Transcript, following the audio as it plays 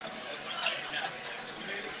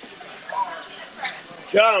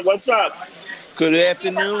John, what's up? Good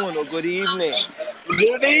afternoon or good evening.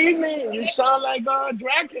 Good evening. You sound like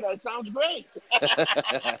Dracula. Sounds great.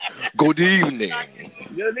 Good evening.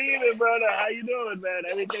 Good evening, brother. How you doing, man?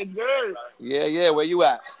 Everything's good. Yeah. Where you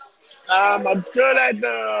at? I'm still at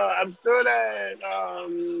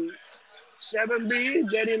 7B,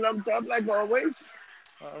 getting lumped up like always.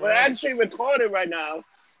 All We're right. actually recording right now.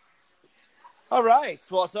 All right.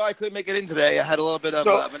 Well, sorry I couldn't make it in today. I had a little bit of,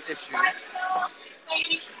 So of an issue.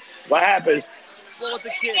 what happened? Well, with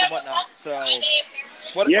the kid and whatnot. So,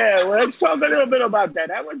 what? Yeah, well, let's talk a little bit about that.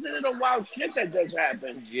 That was a little wild shit that just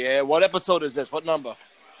happened. Yeah. What episode is this? What number?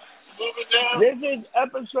 This is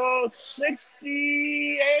episode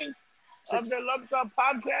 68 of Six. the Lumped Up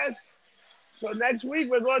Podcast. So next week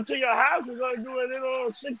we're going to your house. We're going to do a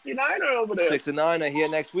little 69er over there 69 are here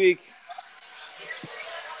next week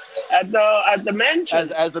at the mansion.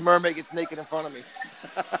 as the mermaid gets naked in front of me.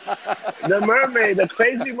 The mermaid, the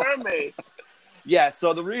crazy mermaid. Yeah.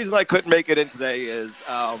 So the reason I couldn't make it in today is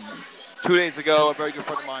 2 days ago, a very good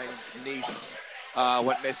friend of mine's niece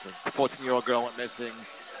went missing. A 14-year-old girl went missing.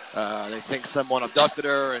 They think someone abducted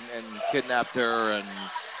her and kidnapped her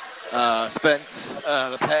and spent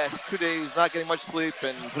the past 2 days not getting much sleep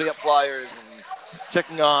and putting up flyers and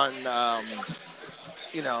checking on,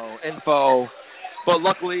 info. But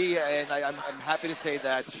luckily, and I'm happy to say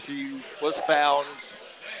that she was found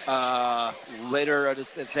later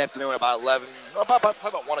this afternoon, about 11, probably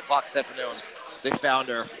about 1 o'clock this afternoon. They found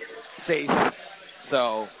her safe.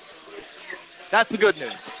 So that's the good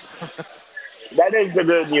news. That is the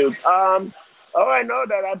good news. I know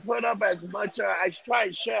that I put up as much. I try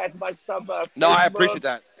and share as much stuff. No, I Facebook appreciate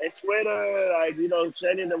that. and Twitter.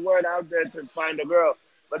 Sending the word out there to find a girl.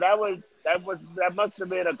 But that must have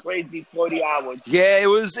been a crazy 40 hours. Yeah, it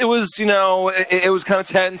was. It was kind of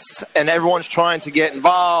tense, and everyone's trying to get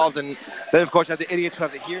involved. And then, of course, you have the idiots who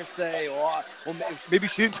have the hearsay, or maybe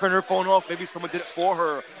she didn't turn her phone off. Maybe someone did it for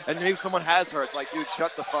her, and maybe someone has her. It's like, dude,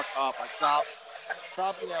 shut the fuck up. Like, stop.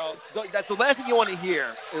 That's the last thing you want to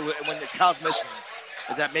hear when the child's missing,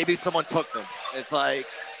 is that maybe someone took them. It's like,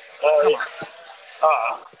 come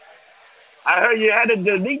on. I heard you had to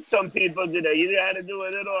delete some people today. You had to do a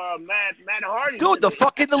little Matt Hardy. Dude,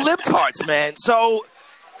 today. the libtards, man. So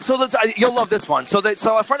you'll love this one. So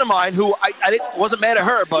a friend of mine who I wasn't mad at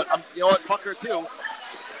her, but you know what, fuck her too.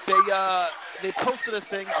 They posted a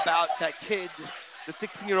thing about that kid, the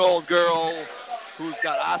 16-year-old girl who's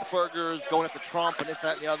got Asperger's, going after Trump and this,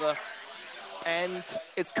 that, and the other. And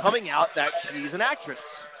it's coming out that she's an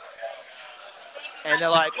actress. And they're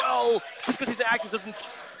like, well, just because she's an actress doesn't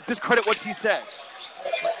discredit what she said.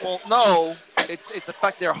 Well, no, it's the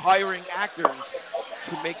fact they're hiring actors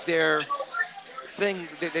to make their thing,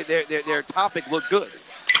 their topic look good.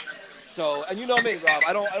 So, and you know me, Rob,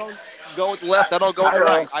 I don't go with the left, I don't go with the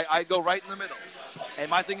right. I go right in the middle. And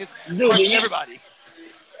my thing is question everybody.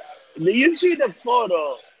 Do you see the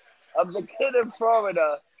photo of the kid in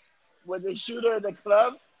Florida with the shooter in the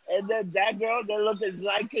club, and then that girl that looked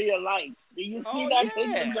exactly alike? Do you see that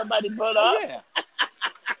picture somebody put up? Yeah.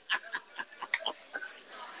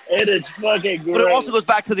 It is fucking great. But it also goes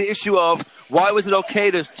back to the issue of why was it okay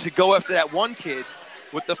to go after that one kid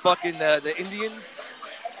with the fucking the Indians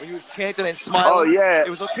when he was chanting and smiling? Oh yeah. It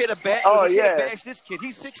was okay to bash this kid.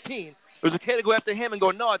 He's 16. It was okay to go after him and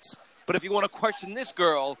go nuts. But if you want to question this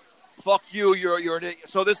girl, fuck you. You're an idiot.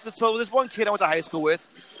 So this one kid I went to high school with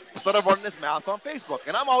started running his mouth on Facebook,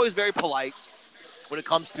 and I'm always very polite when it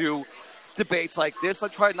comes to debates like this. I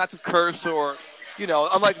try not to curse or,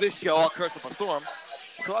 unlike this show, I'll curse up a storm.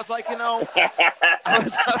 So I was like, I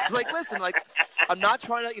was like, listen, like, I'm not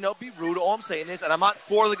trying to, be rude. All I'm saying is, and I'm not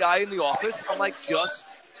for the guy in the office. I'm like, just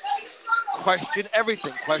question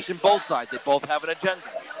everything. Question both sides. They both have an agenda.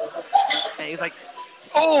 And he's like,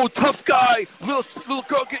 oh, tough guy, little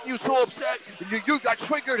girl getting you so upset, and you got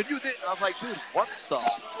triggered, and you did. And I was like, dude, what the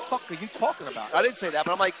fuck are you talking about? I didn't say that,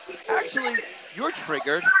 but I'm like, actually, you're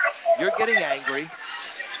triggered. You're getting angry.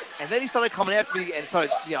 And then he started coming after me and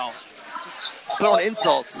started, throwing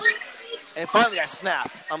insults. And finally I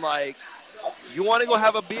snapped. I'm like, you want to go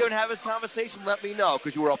have a beer and have this conversation? Let me know,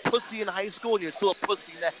 because you were a pussy in high school and you're still a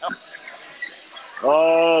pussy now.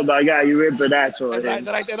 Oh my God, you ripped an asshole. And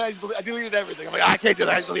I deleted everything. I'm like, I can't do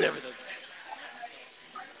that. I delete everything.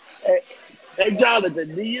 Hey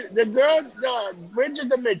Jonathan, the girl, Bridget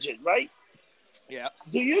the midget, right? Yeah.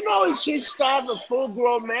 Do you know if she stabbed a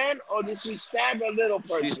full-grown man or did she stab a little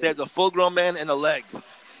person? She stabbed a full-grown man in the leg.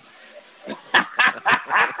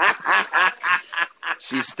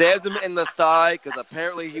 She stabbed him in the thigh because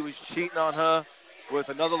apparently he was cheating on her with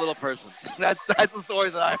another little person. That's the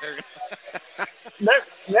story that I heard.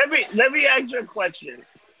 let me ask you a question.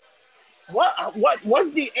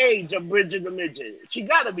 What's the age of Bridget the Midget? She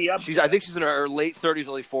got to be up. I think she's in her late 30s,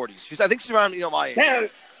 early 40s. I think she's around my age. Damn,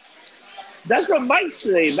 that's what Mike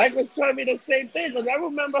said. Mike was telling me the same thing because I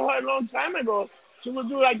remember her a long time ago. She would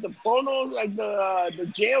do like the porno, like the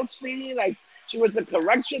jail scene, like she was the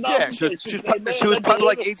correction officer. Yeah, she was probably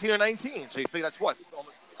like 18 or 19. So you figure that's what?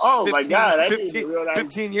 Oh 15, my God, I didn't realize.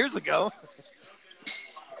 15 years ago.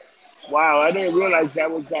 Wow, I didn't realize that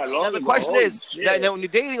was that long. Now the question is, now when you're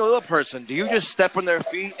dating a little person, do you just step on their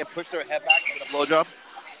feet and push their head back and get a blowjob?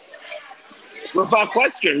 Without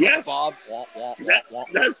question, yes. Bob,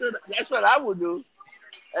 that's what I would do.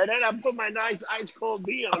 And then I put my nice ice cold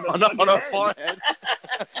beer on her forehead.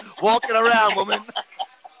 Walking around, woman.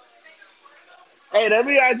 Hey, let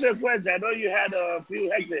me ask you a question. I know you had a few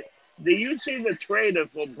hectic. Do you see the trailer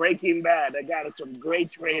for Breaking Bad? I got some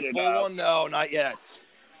great trailer. Full one? No, not yet.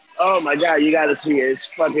 Oh my God, you got to see it. It's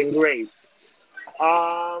fucking great.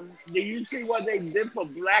 Do you see what they did for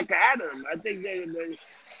Black Adam? I think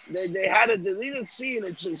they had a deleted scene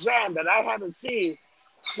in Shazam that I haven't seen.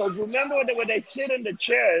 Because remember when they sit in the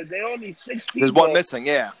chair, they only 6 people. There's one missing,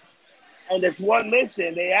 yeah. And there's one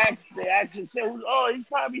missing. They actually said, "Oh, he's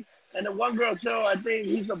probably." And the one girl said, "Oh, I think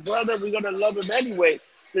he's a brother. We're gonna love him anyway."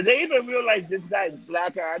 Did they even realize this guy is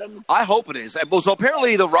Black Adam? I hope it is. Well, so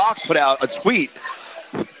apparently, The Rock put out a tweet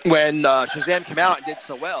when Shazam came out and did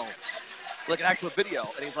so well, like an actual video,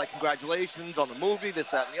 and he's like, "Congratulations on the movie, this,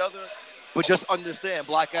 that, and the other." But just understand,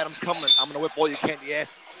 Black Adam's coming. I'm gonna whip all your candy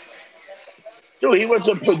asses. Dude, he was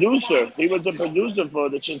a producer. He was a producer for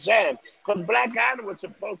the Shazam. Because Black Adam was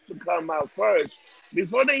supposed to come out first.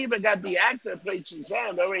 Before they even got the actor to play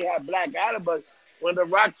Shazam, they already had Black Adam. But when The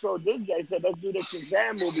Rock showed this guy, he said, let's do the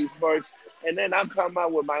Shazam movie first, and then I'll come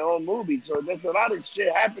out with my own movie. So there's a lot of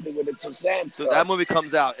shit happening with the Shazam. So that movie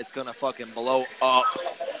comes out, it's going to fucking blow up.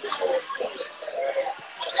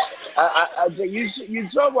 I think you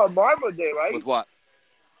saw what Marvel did, right? With what?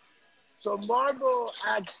 So Marvel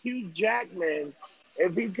asked Hugh Jackman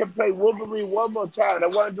if he could play Wolverine one more time. I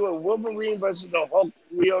want to do a Wolverine versus the Hulk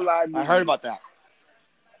real life movie. I heard about that.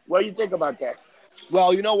 What do you think about that?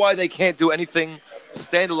 Well, you know why they can't do anything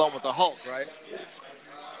standalone with the Hulk, right?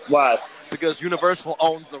 Why? Because Universal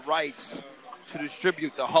owns the rights to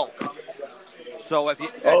distribute the Hulk. So if you,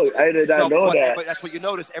 I did not know that. But that's what you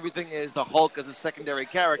notice. Everything is the Hulk as a secondary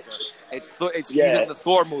character. He's in the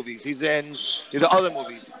Thor movies. He's in the other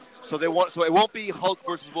movies. So it won't be Hulk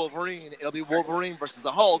versus Wolverine. It'll be Wolverine versus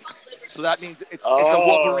the Hulk. So that means it's a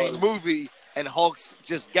Wolverine movie, and Hulk's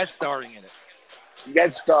just guest starring in it.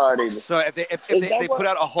 Guest starring. So if they put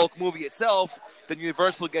out a Hulk movie itself, then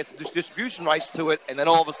Universal gets the distribution rights to it, and then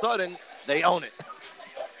all of a sudden they own it.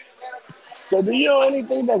 So do you know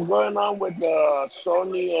anything that's going on with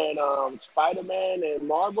Sony and Spider-Man and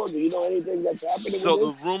Marvel? Do you know anything that's happening?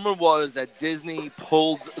 So the rumor was that Disney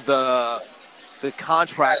pulled the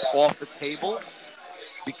contract off the table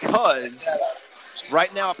because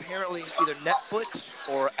right now apparently either Netflix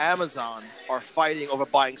or Amazon are fighting over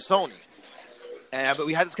buying Sony. And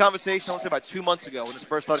we had this conversation, I want to say about 2 months ago when this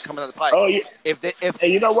first started coming out of the pipe. Oh, yeah. If they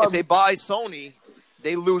buy Sony,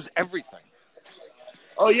 they lose everything.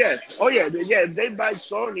 Oh yeah. If they buy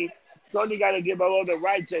Sony got to give up all the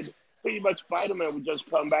rights, and pretty much Spider-Man would just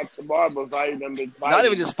come back to Marvel. Not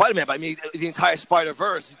even just Spider-Man, but I mean the entire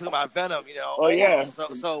Spider-Verse. You're talking about Venom, you know. Oh yeah.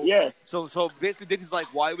 So basically, Disney's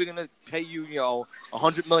like, why are we going to pay you,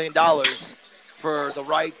 $100 million for the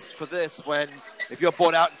rights for this when if you're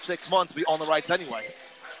bought out in 6 months, we own the rights anyway?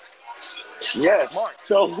 Yeah. Smart.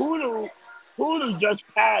 So Hulu just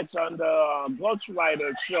passed on the Ghost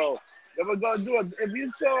Rider show. They were gonna do it. If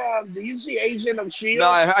you saw, do you see Agent of S.H.I.E.L.D.? No,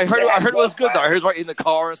 I heard it was good though. I heard it was right in the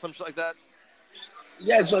car or something like that.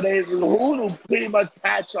 Yeah, so Hulu pretty much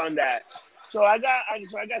patched on that. So I got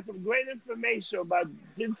some great information about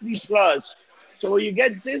Disney Plus. So when you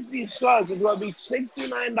get Disney Plus, it's gonna be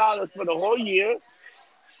 $69 for the whole year,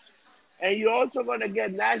 and you're also gonna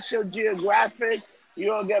get National Geographic. You're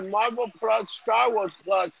gonna get Marvel Plus, Star Wars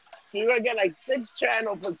Plus. So you're gonna get like 6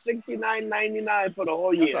 channels for $69.99 for the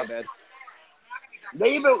whole year. That's not bad.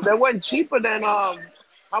 They went cheaper than how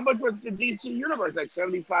much was the DC Universe? Like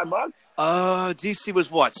 $75? DC was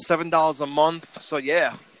what, $7 a month? So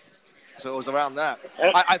yeah. So it was around that.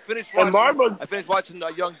 I finished watching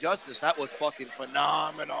Young Justice. That was fucking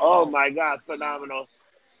phenomenal. Oh my God, phenomenal.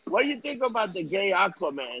 What do you think about the gay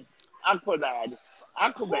Aquaman? Aquaman.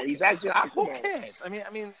 He's actually Aquaman. Who cares? I mean,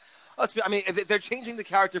 if they're changing the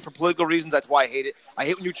character for political reasons. That's why I hate it. I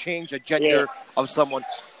hate when you change a gender of someone.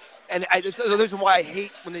 And it's the reason why I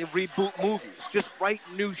hate when they reboot movies. Just write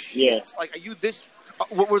new shit. Yeah. Like,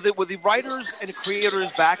 were the writers and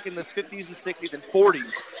creators back in the 50s and 60s and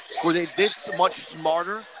 40s, were they this much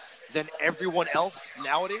smarter than everyone else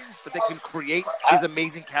nowadays that they can create these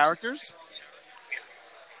amazing characters?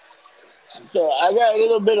 So I got a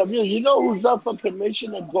little bit of news. You know who's up for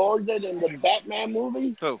Commissioner Gordon in the Batman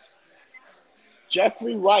movie? Who?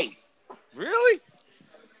 Jeffrey Wright. Really?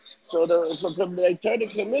 So they turned the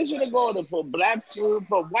Commissioner Gordon from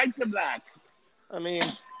white to black. I mean,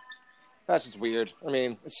 that's just weird. I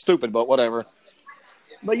mean, it's stupid, but whatever.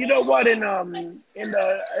 But you know what? In the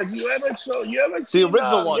if you ever the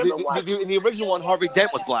original one, in the original one, Harvey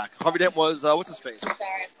Dent was black. Harvey Dent was what's his face?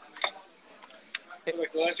 In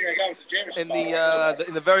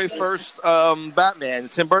the very first Batman, the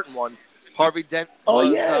Tim Burton one, Harvey Dent. Oh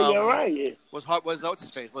yeah, you're right. Was what's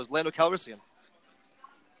his face? Was Lando Calrissian?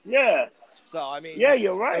 Yeah. So I mean, yeah,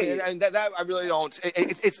 you're right. I mean, and that I really don't.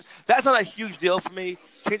 It's that's not a huge deal for me.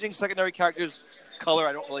 Changing secondary characters' color,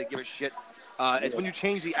 I don't really give a shit. It's when you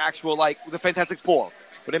change the actual, like the Fantastic Four,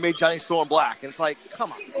 when they made Johnny Storm black, and it's like,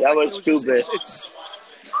 come on, that was stupid.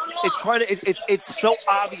 It's so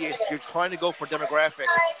obvious you're trying to go for demographic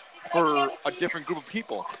for a different group of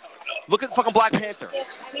people. Look at fucking Black Panther.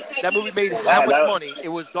 That movie made how much money? It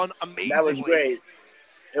was done amazingly. That was great.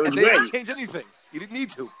 It was great. They didn't change anything. You didn't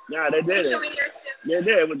need to. No, they didn't. They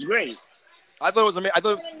did. It was great. I thought it was amazing. I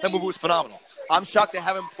thought that movie was phenomenal. I'm shocked they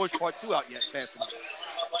haven't pushed part 2 out yet, fast enough.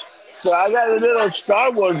 So I got a little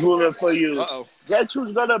Star Wars movie for you. Uh-oh. Guess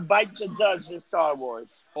who's gonna bite the dust in Star Wars?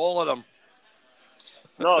 All of them.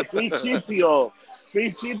 No, 3CPO.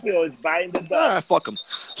 3CPO is biting the dust. Fuck them.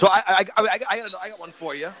 So I got one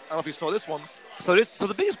for you. I don't know if you saw this one. So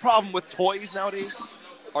the biggest problem with toys nowadays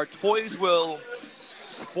are toys will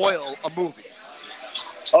spoil a movie.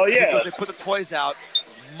 Oh yeah. Because they put the toys out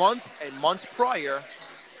months and months prior,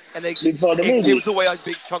 and it movie gives away a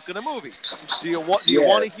big chunk of the movie. Do you want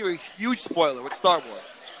to hear a huge spoiler with Star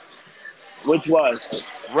Wars? Which one?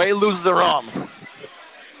 Rey loses her arm.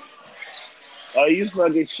 Oh, you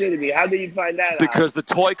fucking shitting me. How did you find that out? Because the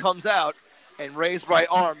toy comes out, and Rey's right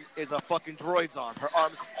arm is a fucking droid's arm. Her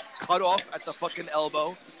arm's cut off at the fucking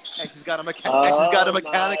elbow, and she's got a mechanical.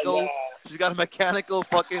 She's got a mechanical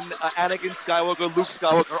fucking Anakin Skywalker, Luke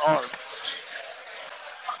Skywalker arm.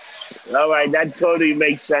 All right, that totally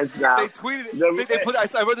makes sense now. They tweeted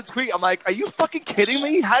it. I read the tweet. I'm like, are you fucking kidding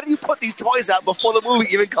me? How do you put these toys out before the movie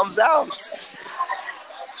even comes out?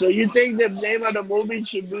 So you think the name of the movie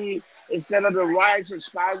should be, instead of The Rise of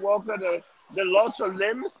Skywalker, the loss of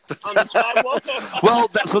limb on the Skywalker? Well,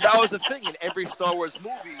 that was the thing. In every Star Wars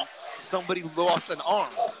movie, somebody lost an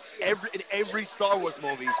arm. In every Star Wars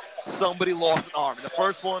movie, somebody lost an arm. In the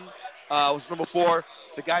first one was number 4,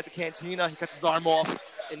 the guy at the cantina, he cuts his arm off.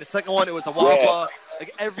 In the second one, it was the Wampa. Yeah.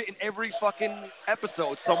 Like in every fucking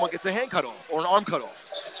episode, someone gets a hand cut off or an arm cut off.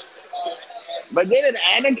 But didn't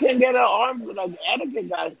Anakin get an arm? Like Anakin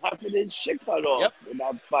got half of his shit cut off in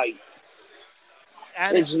that fight.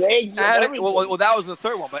 His legs and everything. Well, that was the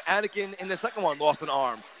third one, but Anakin in the second one lost an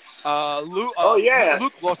arm. Luke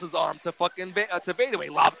lost his arm to fucking to Vader. He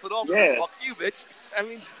lobs it off. Yeah. Fuck you, bitch. I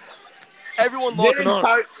mean, everyone lost an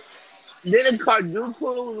arm. Didn't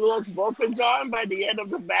Dooku lose both his arms by the end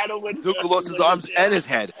of the battle? Dooku lost his arms and his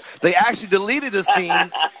head. They actually deleted the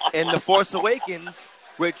scene in The Force Awakens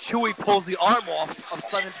where Chewie pulls the arm off of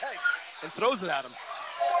Simon Pegg and throws it at him.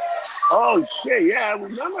 Oh shit! Yeah, I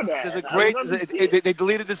remember that. There's a great. They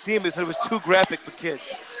deleted the scene because it was too graphic for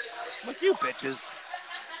kids. I'm like, you bitches.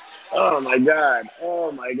 Oh my god!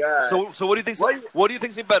 So what do you think? What do you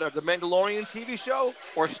think's better, The Mandalorian TV show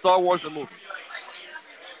or Star Wars the movie?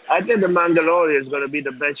 I think The Mandalorian is going to be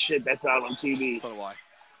the best shit that's out on TV. So do I.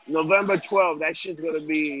 November 12th, that shit's going to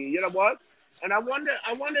be, you know what? And I wonder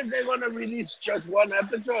if they're going to release just one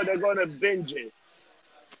episode or they're going to binge it.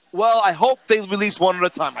 Well, I hope they release one at a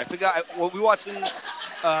time. I forgot. We watching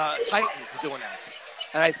Titans doing that,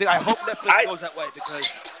 and I hope Netflix goes that way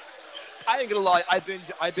because I ain't gonna lie. I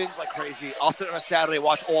binge like crazy. I'll sit on a Saturday,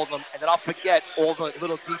 watch all of them, and then I'll forget all the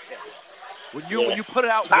little details. When you put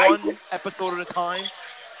it out one episode at a time.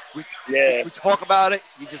 We talk about it.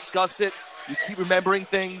 You discuss it. You keep remembering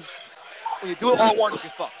things. When you do it all once,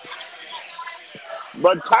 you're fucked.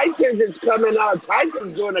 But Titans is coming out.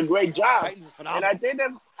 Titans doing a great job. Titans is phenomenal. And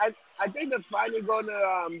I think they're finally going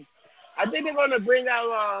to. I think they're going to bring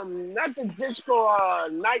out not the disco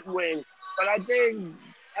Nightwing, but I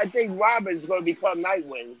think Robin's going to become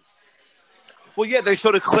Nightwing. Well, yeah, they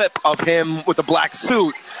showed a clip of him with the black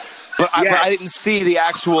suit, but I didn't see the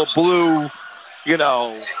actual blue.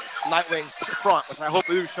 Nightwing's front, which I hope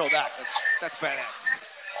they do show that, because that's badass.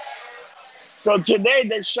 So today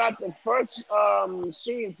they shot the first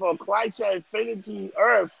scene for Crisis on Infinity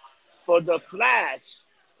Earth for The Flash,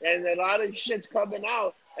 and a lot of shit's coming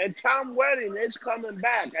out. And Tom Welling is coming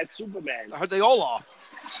back as Superman. I heard they all are.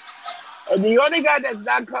 And the only guy that's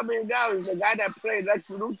not coming down is the guy that played Lex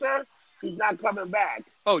Luthor. He's not coming back.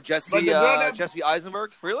 Oh, Jesse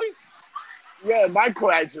Eisenberg? Really? Yeah,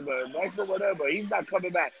 Michael Eisenberg. Michael whatever. He's not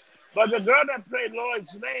coming back. But the girl that played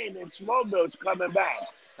Lois Lane in Smallville is coming back.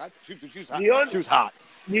 She was hot.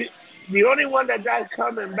 The only one that's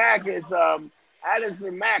coming back is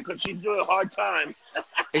Addison Mack, because she's doing a hard time.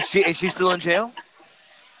 Is she still in jail?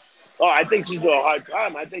 Oh, I think she's doing a hard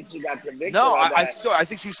time. I think she got convicted. No, I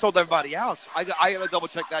think she sold everybody out. I got to double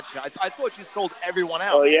check that shit. I thought she sold everyone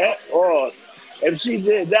out. Oh yeah. Oh, if she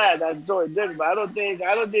did that, that's totally different. But I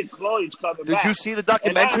don't think Chloe's coming back. Did you see the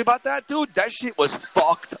documentary about that, dude? That shit was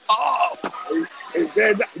fucked up.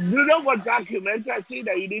 You know what documentary I see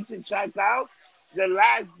that you need to check out? The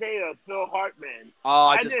Last Day of Phil Hartman. Oh,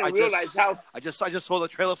 I just saw the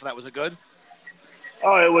trailer for that. Was it good?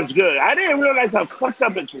 Oh, it was good. I didn't realize how fucked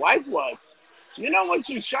up his wife was. You know, when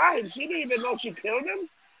she shot him, she didn't even know she killed him.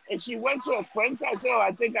 And she went to a friend's house. Oh,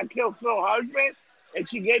 I think I killed Phil Hartman. And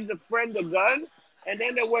she gave the friend the gun. And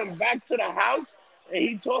then they went back to the house. And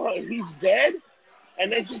he told her he's dead.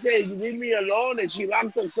 And then she said, you leave me alone. And she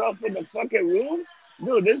locked herself in the fucking room.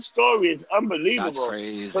 Dude, this story is unbelievable. That's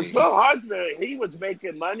crazy. Because Phil Hartman, he was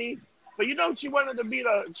making money. But, you know, she also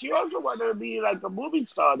wanted to be like a movie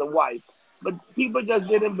star, the wife. But people just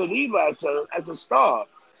didn't believe her as a star.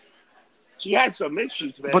 She had some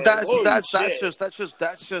issues, man. But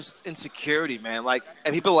that's just insecurity, man. Like,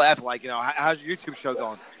 and people laugh, like, you know, how's your YouTube show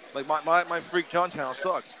going? Like, my Freak John channel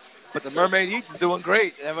sucks, but the Mermaid Eats is doing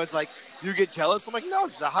great. And everyone's like, do you get jealous? I'm like, no,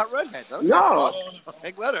 she's a hot redhead. No,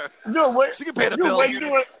 let her. No, she can pay the bills.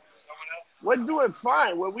 We're doing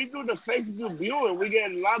fine. When we do the Facebook viewing, we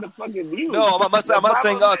get a lot of fucking views. No, I'm not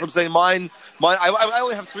saying us. I'm saying mine. I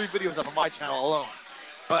only have 3 videos up on my channel alone.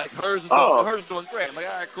 But like hers is doing great. I'm like,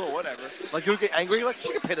 all right, cool, whatever. Like, you get angry? Like,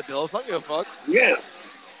 she can pay the bills. I don't give a fuck. Yeah.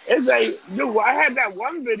 It's like, dude, I had that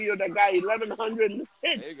one video that got 1,100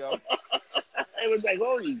 hits. There you go. It was like,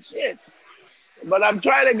 holy shit. But I'm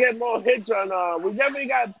trying to get more hits on, we definitely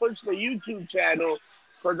got to push the YouTube channel.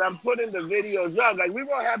 Because I'm putting the videos up. Like, we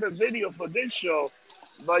won't have a video for this show.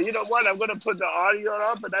 But you know what? I'm going to put the audio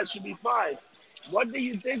up, and that should be fine. What do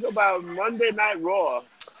you think about Monday Night Raw?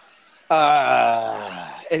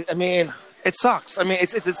 I mean, it sucks. I mean,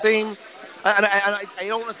 it's the same. And I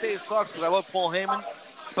don't want to say it sucks because I love Paul Heyman.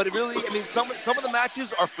 But it really, I mean, some of the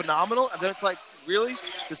matches are phenomenal. And then it's like, really?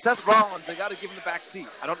 The Seth Rollins, they got to give him the back seat.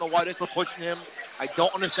 I don't know why they're still pushing him. I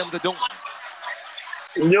don't understand what they're doing.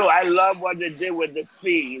 No, I love what they did with The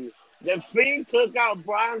Fiend. The Fiend took out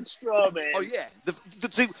Braun Strowman. Oh yeah, but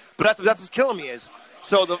that's what's killing me is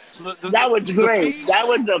that was great. Fiend, that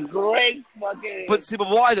was a great fucking. But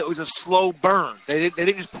why though? It was a slow burn. They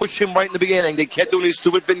didn't just push him right in the beginning. They kept doing these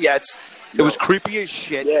stupid vignettes. It was creepy as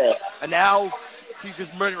shit. Yeah. And now he's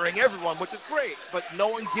just murdering everyone, which is great. But no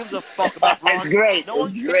one gives a fuck about Braun. It's great. No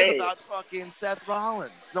one cares about fucking Seth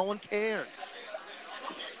Rollins. No one cares.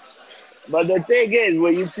 But the thing is,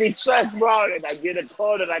 when you see Seth Rollins, I get a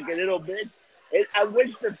corner like a little bitch. I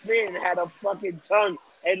wish the Fiend had a fucking tongue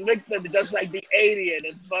and licked them just like the alien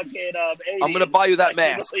and fucking alien. I'm gonna buy you that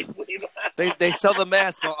mask. They sell the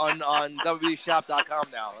mask on WWEshop.com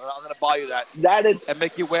now. I'm gonna buy you that. And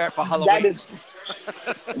make you wear it for Halloween.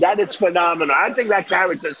 That is phenomenal. I think that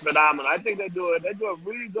character is phenomenal. I think they're doing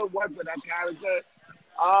really good work with that character.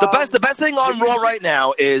 The best thing on Raw right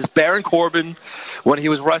now is Baron Corbin when he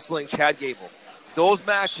was wrestling Chad Gable. Those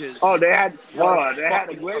matches. Oh, they had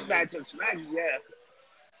a great match of SmackDown. Yeah,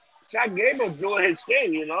 Chad Gable's doing his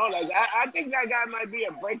thing. You know, like I think that guy might be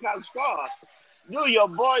a breakout star. Dude, your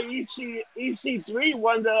boy EC3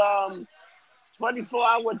 won the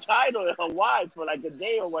 24-hour title in Hawaii for like a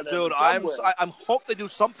day or whatever. Dude, I'm hope they do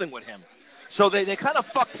something with him. So they kind of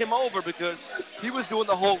fucked him over because he was doing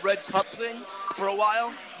the whole Red Cup thing for a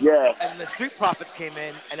while. Yeah. And the Street Profits came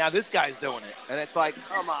in, and now this guy's doing it. And it's like,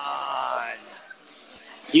 come on.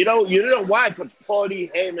 You know why? Because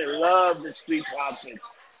Pauli Heyman loved the Street Profits.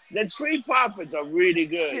 The Street Profits are really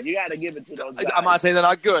good. You got to give it to those guys. I'm not saying they're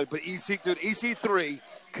not good, but EC3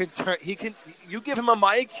 can turn. You give him a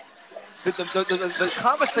mic. The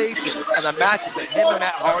conversations and the matches that him and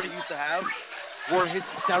Matt Hardy used to have were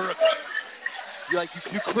hysterical.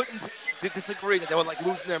 You couldn't disagree that they were like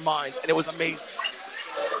losing their minds, and it was amazing.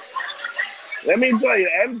 Let me tell you,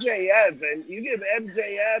 MJF, and you give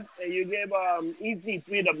MJF and you give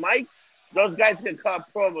EC3 the mic, those guys can cut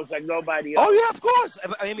promos like nobody else. Oh yeah, of course.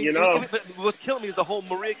 I mean, you know? What's killing me is the whole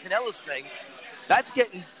Maria Kanellis thing, That's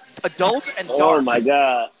getting adult and dark. Oh my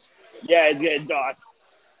God. Yeah, it's getting dark.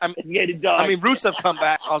 It's getting dark. I mean, Rusev come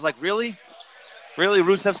back. I was like, really? Really?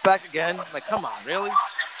 Rusev's back again? Like, come on, really?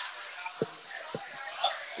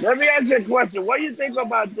 Let me ask you a question. What do you think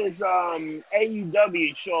about this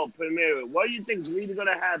AEW show premiere? What do you think is really going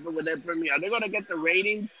to happen with that premiere? Are they going to get the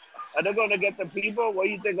ratings? Are they going to get the people? What do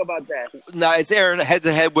you think about that? No, it's airing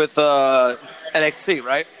head-to-head with NXT,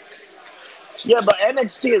 right? Yeah, but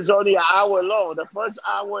NXT is only an hour long. The first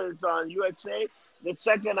hour is on USA. The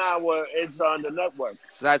second hour is on the network.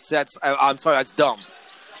 So I'm sorry, that's dumb.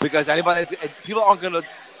 Because people aren't going to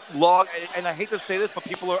log, and I hate to say this, but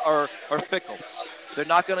people are fickle. They're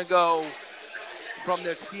not going to go from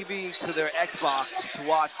their TV to their Xbox to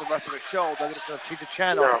watch the rest of the show. They're just going to change the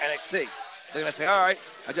channel to NXT. They're going to say, all right,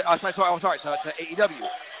 I'm sorry, to AEW.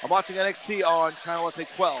 I'm watching NXT on channel, let's say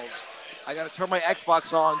 12. I got to turn my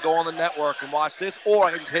Xbox on, go on the network, and watch this, or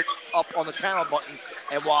I can just hit up on the channel button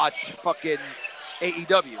and watch fucking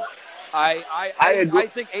AEW. I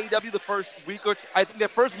think AEW the first week or two, I think their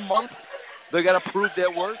first month, they're going to prove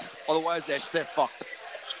their worth. Otherwise, they're fucked.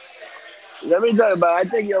 Let me tell you, but I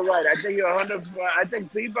think you're right. I think you're 100%. I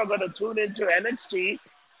think people are going to tune into NXT.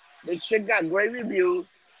 The shit got great reviews.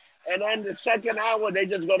 And then the second hour, they're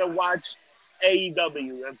just going to watch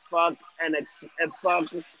AEW and fuck NXT and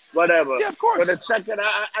fuck whatever. Yeah, of course. But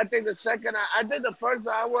I think the first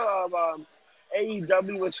hour of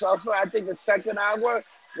AEW will suffer. I think the second hour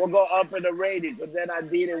will go up in the rating, but then I'm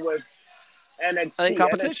dealing with NXT. I think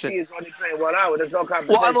competition. NXT is only playing 1 hour. There's no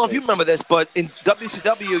competition. Well, I don't know if you remember this, but in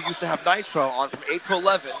WCW, used to have Nitro on from 8 to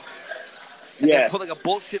 11. And they put like a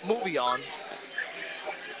bullshit movie on.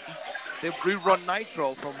 They rerun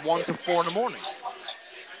Nitro from 1 to 4 in the morning.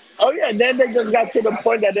 Oh, yeah. And then they just got to the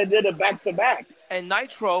point that they did it back-to-back. And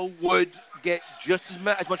Nitro would get just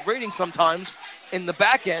as much rating sometimes in the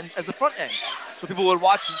back end as the front end. So people would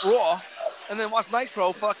watch Raw and then watch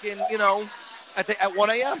Nitro fucking, at 1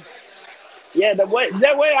 a.m. Yeah, the way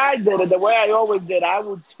I did it, the way I always did, I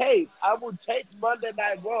would tape Monday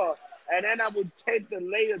Night Raw, and then I would tape the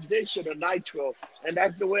late edition of Nitro, and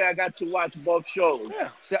that's the way I got to watch both shows. Yeah,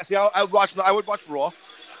 see, I would watch Raw,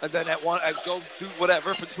 and then I'd go do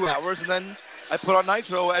whatever for 2 hours, and then I put on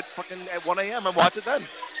Nitro at 1 a.m. and watch it then.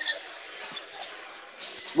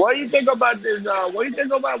 What do you think about this? What do you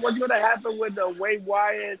think about what's going to happen with Wade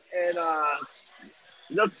Wyatt and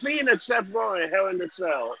the Fiend and Seth Rollins Hell in the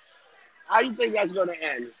Cell? How do you think that's going to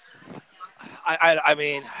end? I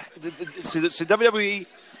mean, WWE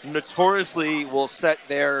notoriously will set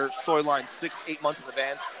their storyline 6-8 months in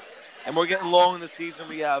advance, and we're getting long in the season.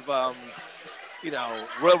 We have,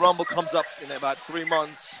 Royal Rumble comes up in about 3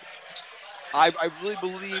 months. I really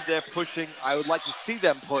believe they're pushing. I would like to see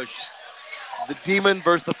them push the Demon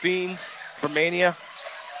versus the Fiend for Mania.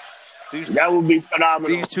 That would be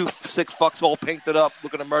phenomenal. These two sick fucks all painted up,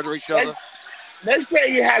 looking to murder each other. Let's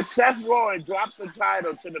say you have Seth Rollins drop the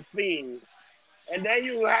title to the Fiend, and then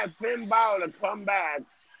you have Finn Balor come back,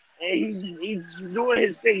 and he's doing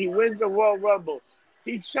his thing. He wins the Royal Rumble.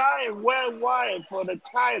 He's trying Wade Wyatt for the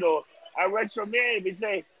title at WrestleMania. He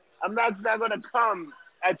say, I'm not going to come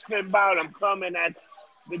as Finn Balor. I'm coming as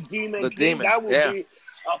the Demon King. That would be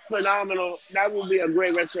a phenomenal. That would be a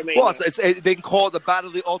great WrestleMania. Well, they can call it the Battle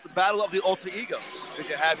of the Alter Egos, because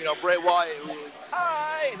you have Bray Wyatt, who is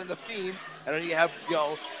hi, and then the Fiend, and then you have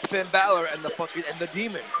Finn Balor and the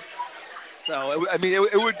Demon. So it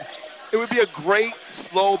would be a great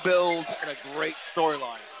slow build and a great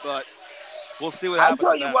storyline, but we'll see what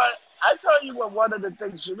happens. I tell you what one of the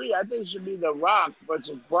things should be. I think it should be The Rock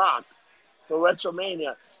versus Brock for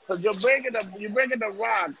WrestleMania, because you're bringing the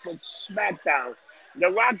Rock for SmackDown. The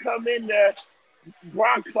Rock come in there,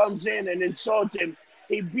 Brock comes in and insults him.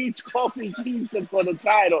 He beats Kofi Kingston for the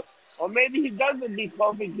title. Or maybe he doesn't beat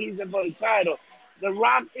Kofi Kingston for the title. The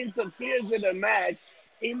Rock interferes in the match.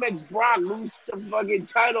 He makes Brock lose the fucking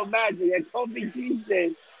title match against Kofi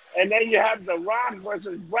Kingston. And then you have The Rock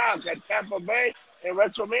versus Brock at Tampa Bay and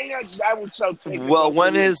WrestleMania. That would sell tickets. Well,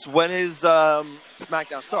 when is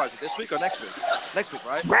SmackDown start? Is it this week or next week? Next week,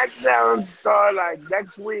 right? SmackDown start like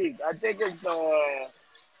next week. I think it's the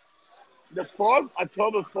 4th,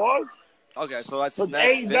 October 4th. Okay, so that's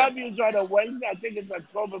next. AEW's on a Wednesday. I think it's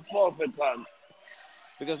October 4th it comes.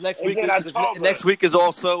 Because next week is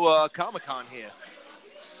also Comic-Con here.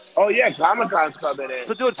 Oh yeah, Comic-Con's coming in.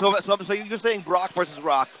 So so you're saying Brock versus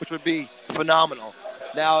Rock, which would be phenomenal.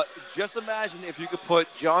 Now, just imagine if you could put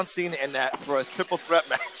John Cena in that for a triple threat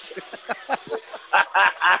match.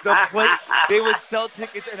 They would sell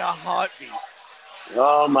tickets in a heartbeat.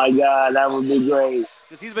 Oh my God, that would be great.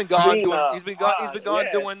 Because he's been gone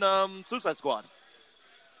doing Suicide Squad.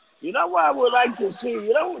 You know what I would like to see?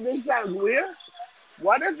 You know, this sounds weird.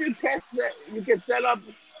 What if you can set up?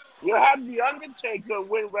 You have the Undertaker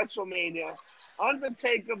win WrestleMania.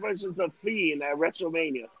 Undertaker versus the Fiend at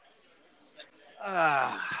WrestleMania.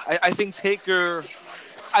 I think Taker.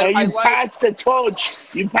 And you pass the torch.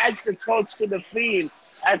 You pass the torch to the Fiend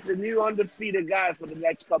as the new undefeated guy for the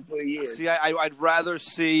next couple of years. See, I'd rather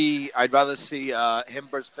see him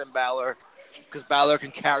versus Finn Balor because Balor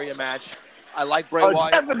can carry a match. I like Bray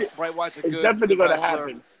Wyatt. Bray Wyatt's a good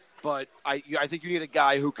wrestler, but I think you need a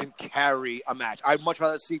guy who can carry a match. I'd much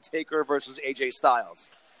rather see Taker versus AJ Styles.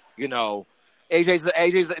 You know, AJ's at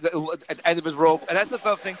the end of his rope, and that's the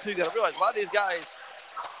other thing too. You got to realize a lot of these guys,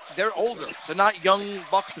 they're older. They're not young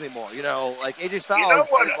bucks anymore. You know, like AJ Styles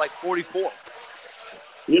is like 44.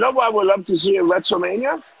 You know what I would love to see at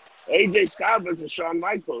WrestleMania? AJ Styles versus Shawn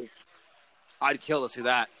Michaels. I'd kill to see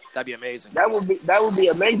that. That'd be amazing. That would be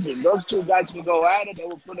amazing. Those two guys could go at it. They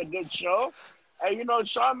would put a good show. And you know,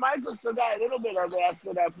 Shawn Michaels still got a little bit of it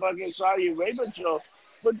after that fucking Saudi Arabia show.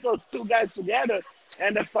 Put those two guys together.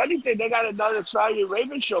 And the funny thing, they got another Saudi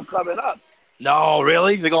Arabia show coming up. No,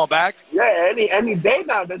 really? They're going back? Yeah, any day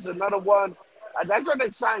now. There's another one. That's when they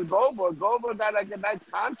signed Goldberg. Goldberg got like a nice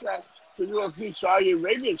contract to do a few Saudi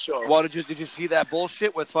Arabian shows. Well, did you see that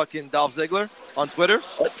bullshit with fucking Dolph Ziggler on Twitter?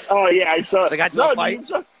 Oh yeah, I saw. They got to a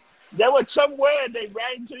fight. They were somewhere and they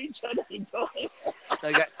ran into each other.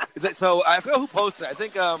 So I forgot who posted it. I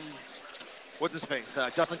think what's his face?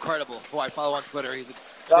 Justin Credible, who I follow on Twitter. He's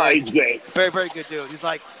great. Very, very good dude. He's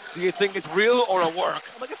like, do you think it's real or a work?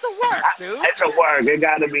 I'm like, it's a work, dude. It's a work. It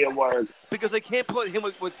got to be a work. Because they can't put him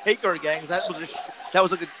with Taker again. That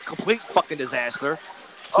was a complete fucking disaster.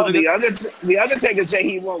 So the Undertaker said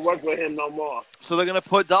he won't work with him no more. So they're going to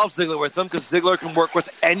put Dolph Ziggler with him because Ziggler can work with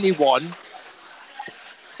anyone.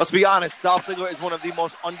 Let's be honest, Dolph Ziggler is one of the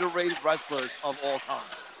most underrated wrestlers of all time.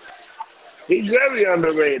 He's very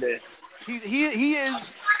underrated. He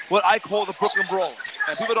is what I call the Brooklyn Brawler.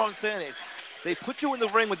 And people don't understand this. They put you in the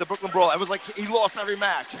ring with the Brooklyn Brawler. I was like, he lost every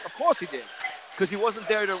match. Of course he did. Because he wasn't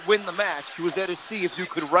there to win the match. He was there to see if you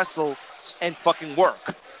could wrestle and fucking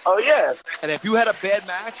work. Oh, yeah. And if you had a bad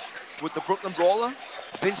match with the Brooklyn Brawler,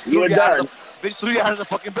 Vince threw you out of the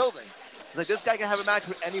fucking building. It's like, this guy can have a match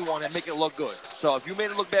with anyone and make it look good. So if you made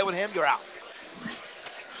it look bad with him, you're out.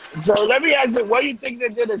 So let me ask you, what do you think they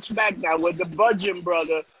did at SmackDown with the Bludgeon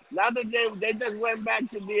Brother? Now that they just went back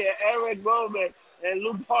to be Eric Rowan and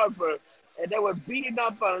Luke Harper, and they were beating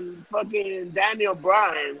up on fucking Daniel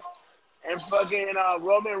Bryan and fucking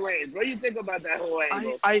Roman Reigns. What do you think about that whole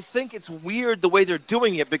angle? I think it's weird the way they're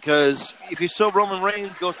doing it because if you saw Roman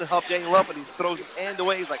Reigns goes to help Daniel up and he throws his hand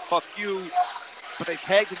away, he's like, fuck you. But they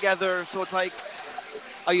tag together, so it's like,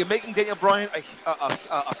 are you making Daniel Bryan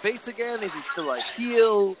a face again? Is he still like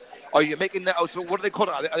heel? Are you making that? Oh, so what are they called?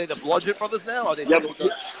 Are they the Bludgeon Brothers now? Are they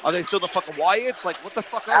still the fucking Wyatts? Like, what the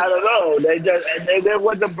fuck are they? I don't know. They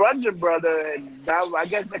were the Bludgeon Brother, and now I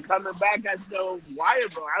guess they're coming back as the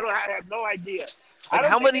Wyatt bro. I have no idea. Like,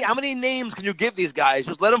 how many names can you give these guys?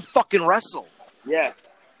 Just let them fucking wrestle. Yeah.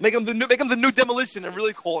 Make them the new Demolition and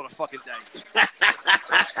really call it a fucking day.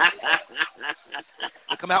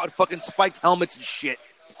 They come out with fucking spiked helmets and shit.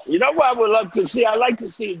 You know what I would love to see? I'd like to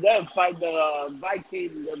see them fight the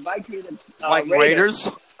Viking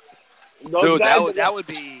Raiders. Dude, that would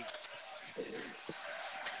be.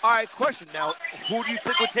 All right, question now. Who do you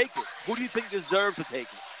think would take it? Who do you think deserves to take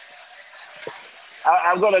it?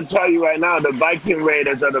 I'm going to tell you right now, the Viking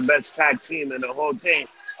Raiders are the best tag team in the whole thing,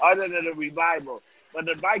 other than the Revival. But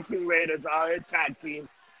the Viking Raiders are a tag team.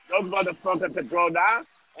 Those motherfuckers can throw down.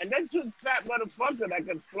 And then two fat motherfuckers that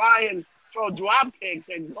can fly and throw drop kicks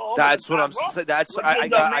and go. That's what I'm saying. That's I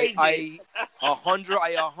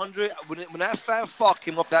 100. When that fat fuck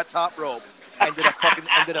came off that top rope and did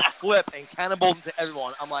a flip and cannonballed into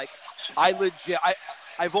everyone, I'm like, I've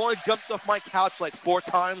only jumped off my couch like 4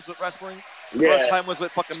 times with wrestling. The first time was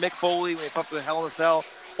with fucking Mick Foley when he fucked the Hell in a Cell,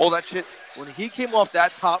 all that shit. When he came off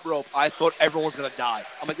that top rope, I thought everyone was gonna die.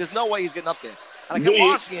 I'm like, there's no way he's getting up there. And I kept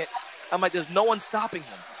watching it. I'm like, there's no one stopping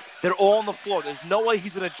him. They're all on the floor. There's no way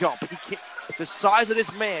he's going to jump. He can't. The size of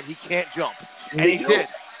this man, he can't jump. And he did.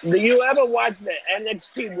 Do you ever watch the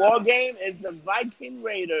NXT War Game? It's the Viking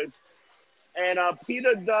Raiders and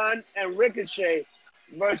Peter Dunne and Ricochet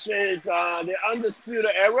versus the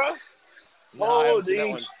Undisputed Era. No,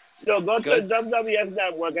 So go to the WWF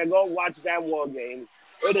Network and go watch that War Game.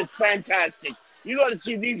 It is fantastic. You're going to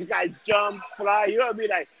see these guys jump, fly. You're going to be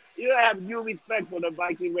like, you're going to have new respect for the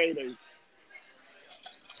Viking Raiders.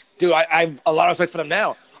 Dude, I have a lot of respect for them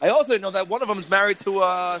now. I also know that one of them is married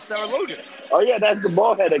to Sarah Logan. Oh, yeah, that's the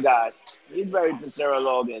bald-headed guy. He's married to Sarah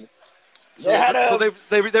Logan. So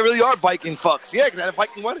they really are Viking fucks. Yeah, they had a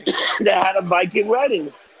Viking wedding. They had a Viking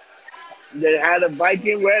wedding. They had a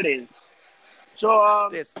Viking wedding. So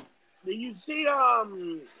Yes. did you see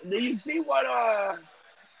what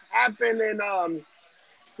happened in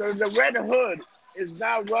so the Red Hood is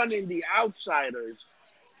now running the Outsiders.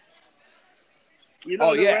 You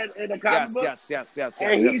know Red in the comic book? Yes.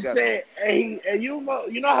 And he said, and you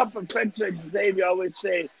know how Professor Xavier always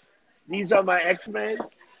say, "These are my X-Men."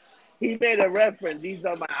 He made a reference. These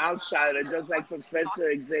are my Outsiders, just like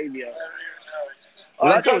Professor Xavier.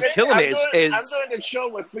 Well, that's what was killing me. I'm doing the show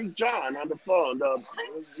with Freak John on the phone.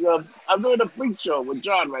 I'm doing the Freak Show with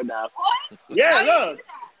John right now. What? Yeah, look.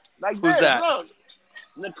 Like who's that? Look.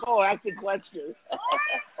 Nicole asking questions.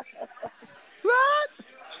 What?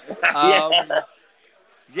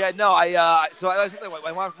 Yeah, no, so I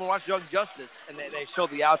watched Young Justice, and they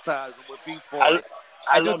showed the Outsiders with Beast Boy.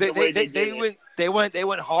 They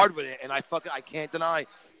went hard with it, and I can't deny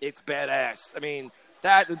it's badass. I mean,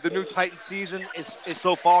 the new Titan season is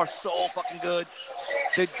so far so fucking good.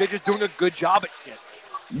 They're just doing a good job at shit.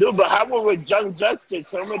 Dude, but how with Young Justice,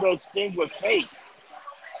 some of those things were fake.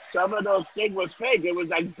 It was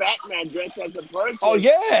like Batman dressed as a person. Oh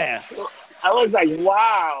yeah. I was like,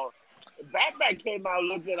 wow. Batman came out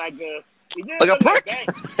looking like a prick.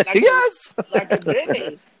 Yes. Like a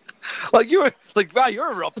Benny. Like wow,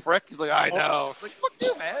 you're a real prick. He's like, I know. It's like, fuck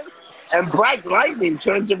you, man. And Black Lightning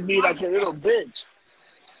turned to be like a little bitch.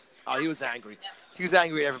 Oh, he was angry. He was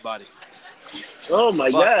angry at everybody. Oh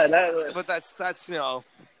my God. But that's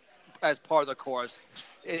as part of the course.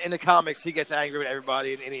 In the comics, he gets angry with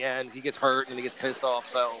everybody, and in the end, he gets hurt and he gets pissed off.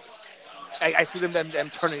 So I see them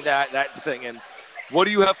turning that thing. And what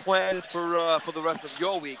do you have planned for the rest of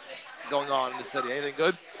your week going on in the city? Anything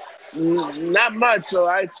good? Not much. So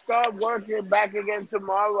I start working back again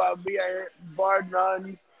tomorrow. I'll be at Bar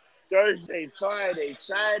None Thursday, Friday,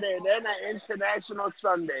 Saturday, and then an International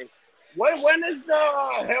Sunday. When is the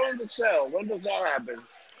Hell in the Cell? When does that happen?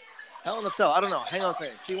 Hell in the Cell? I don't know. Hang on a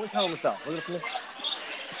second. Gee, when's Hell in the Cell?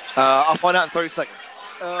 I'll find out in 30 seconds.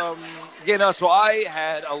 So I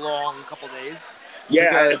had a long couple days.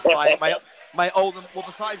 Yeah. Because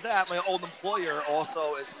besides that, my old employer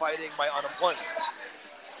also is fighting my unemployment.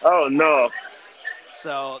 Oh, no.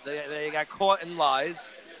 So they got caught in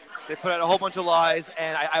lies. They put out a whole bunch of lies,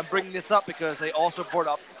 and I'm bringing this up because they also brought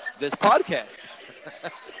up this podcast.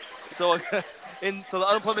 So the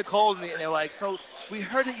unemployment called me, and they're like, so we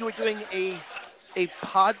heard that you were doing a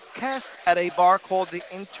podcast at a bar called the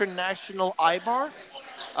International iBar.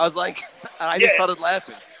 I was like, and I just started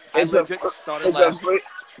laughing. I legit started laughing.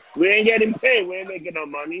 We ain't getting paid. We ain't making no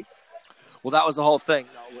money. Well, that was the whole thing.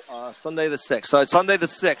 Sunday the 6th. So it's Sunday the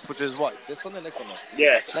 6th, which is what? This Sunday? Next Sunday?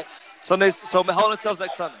 Yeah. Sundays. So Hell in a Cell's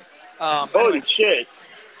next Sunday. Holy shit.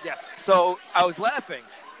 Yes. So I was laughing,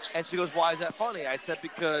 and she goes, why is that funny? I said,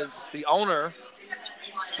 because the owner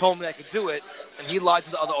told me I could do it, and he lied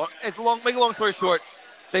to the other owner. Make a long story short,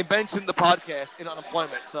 they mentioned the podcast in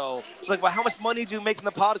unemployment. So she's like, well, how much money do you make from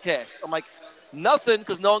the podcast? I'm like, nothing,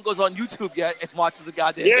 because no one goes on YouTube yet and watches the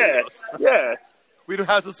goddamn videos. Yeah. We don't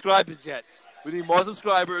have subscribers yet. We need more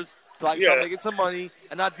subscribers so I can start making some money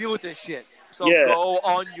and not deal with this shit. So go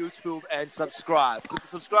on YouTube and subscribe. Click the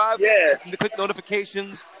subscribe. Yeah. And click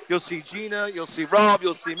notifications. You'll see Gina. You'll see Rob.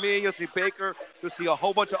 You'll see me. You'll see Baker. You'll see a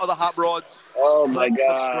whole bunch of other hot broads. Oh, my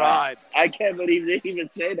God. Subscribe. I can't believe they even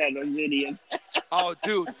say that. Those idiots. Oh,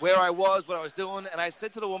 dude, where I was, what I was doing. And I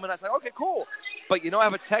said to the woman, I said, okay, cool. But, I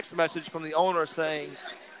have a text message from the owner saying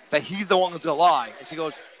that he's the one to lie. And she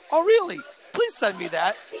goes, oh, really? Please send me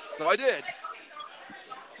that. So I did.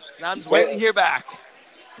 So now I'm just waiting to hear back.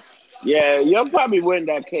 Yeah, you'll probably win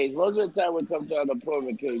that case. Most of the time when it comes to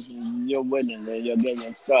unemployment cases, you're winning and you're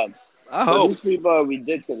getting stuck. I hope. These people are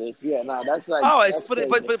ridiculous. Yeah, no, that's like. Oh,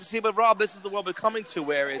 but Rob, this is the world we're coming to,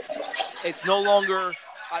 where it's no longer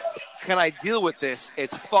can I deal with this?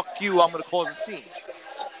 It's fuck you. I'm going to cause a scene.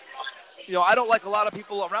 I don't like a lot of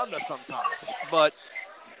people around us sometimes, but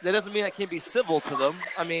that doesn't mean I can't be civil to them.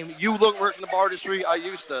 I mean, you work in the bar industry. I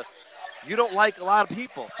used to. You don't like a lot of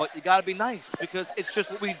people, but you got to be nice because it's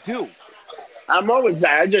just what we do. I'm always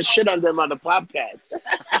that. I just shit on them on the podcast.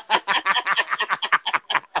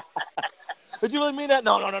 Did you really mean that?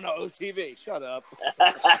 No. It was TV. Shut up.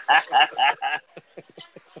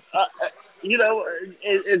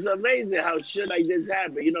 It's amazing how shit like this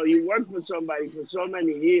happen. You work for somebody for so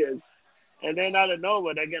many years, and then out of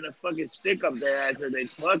nowhere, they get a fucking stick up their ass and they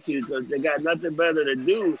fuck you because they got nothing better to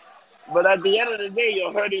do. But at the end of the day,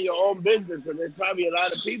 you're hurting your own business, and there's probably a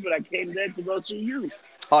lot of people that came there to go see you.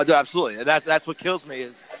 Oh, absolutely. And that's what kills me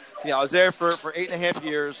is, I was there for 8.5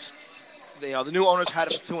 years. the new owners had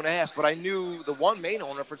it for 2.5, but I knew the one main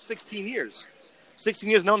owner for 16 years. 16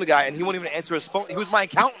 years known the guy, and he won't even answer his phone. He was my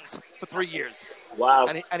accountant for 3 years. Wow.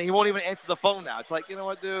 And he won't even answer the phone now. It's like, you know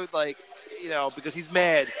what, dude? Like, because he's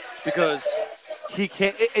mad because he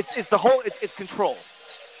can't. It's control.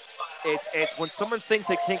 It's when someone thinks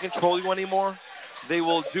they can't control you anymore, they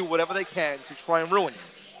will do whatever they can to try and ruin you.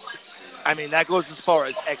 I mean, that goes as far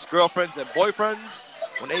as ex-girlfriends and boyfriends.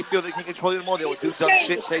 When they feel they can't control you anymore, they will do dumb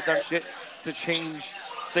shit, say dumb shit to change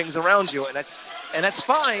things around you, and that's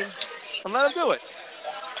fine. And let them do it.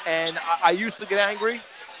 And I used to get angry,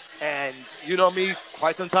 and you know me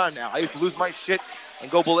quite some time now. I used to lose my shit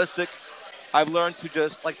and go ballistic. I've learned to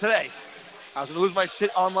just, like today, I was going to lose my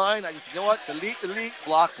shit online. I just, you know what? Delete,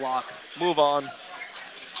 block, move on.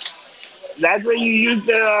 That's when you used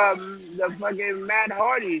the fucking Matt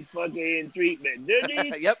Hardy fucking treatment.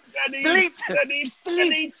 Delete. Yep.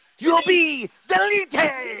 Delete. You'll be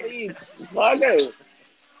deleted. Fucker.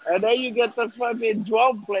 And then you get the fucking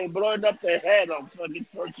drone plane blowing up their head on fucking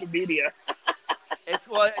social media.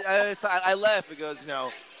 I laugh because,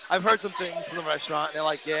 I've heard some things from the restaurant, and they're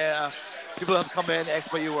like, yeah, people have come in,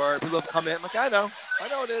 asked where you were. People have come in. I'm like, I know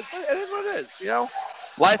it is, but it is what it is,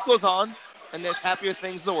 Life goes on, and there's happier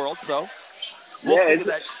things in the world, so we'll figure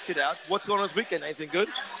that shit out. What's going on this weekend? Anything good?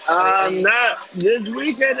 This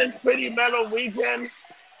weekend is pretty mellow weekend.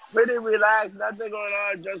 Pretty relaxed, nothing going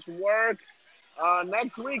on, just work.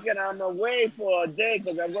 Next weekend, I'm away for a day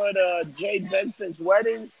because I'm going to Jade Benson's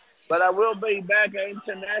wedding. But I will be back at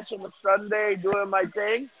International Sunday doing my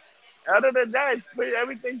thing. Other than that,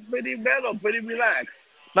 everything's pretty mellow, pretty relaxed.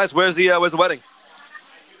 Nice. Where's the wedding?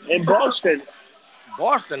 In Boston.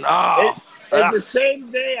 Boston. Oh. It's the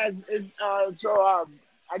same day as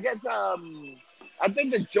I guess I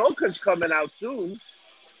think the Joker's coming out soon.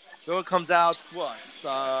 Joker comes out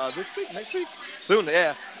this week, next week? Soon,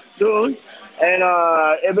 yeah. Soon. And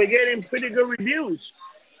it been getting pretty good reviews.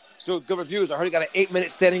 Dude, good reviews. I heard he got an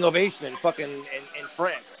 8-minute standing ovation in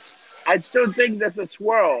France. I still think that's a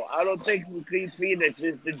swirl. I don't think Joaquin Phoenix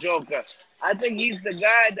is the Joker. I think he's the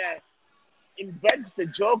guy that invents the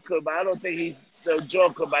Joker, but I don't think he's the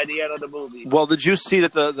Joker by the end of the movie. Well, did you see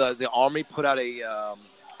that the Army put out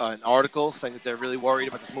an article saying that they're really worried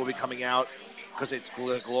about this movie coming out because it's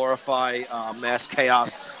going to glorify mass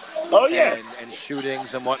chaos and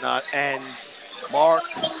shootings and whatnot. And Mark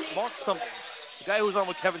something, the guy who was on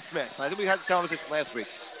with Kevin Smith, I think we had this conversation last week,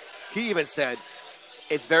 he even said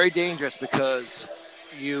it's very dangerous because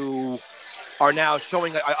you are now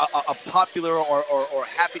showing a popular or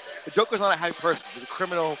happy. The Joker's not a happy person. He's a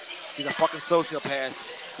criminal. He's a fucking sociopath.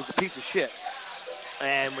 He's a piece of shit.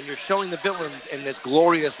 And when you're showing the villains in this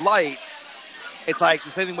glorious light, it's like the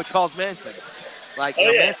same thing with Charles Manson. Like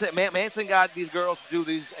Manson got these girls to do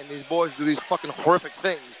these and these boys to do these fucking horrific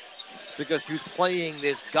things because he was playing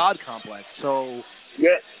this God complex. So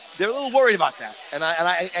they're a little worried about that. And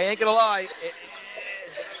I ain't gonna lie.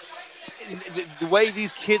 The way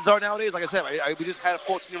these kids are nowadays, like I said, we just had a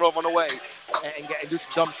 14-year-old run away and do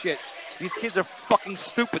some dumb shit. These kids are fucking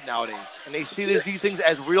stupid nowadays, and they see these things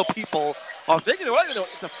as real people. I'm thinking,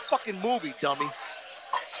 it's a fucking movie, dummy.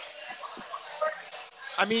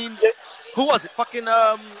 I mean, who was it? Fucking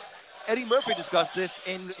Eddie Murphy discussed this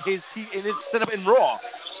in his stand-up in Raw.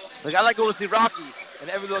 Like, I like going to see Rocky, and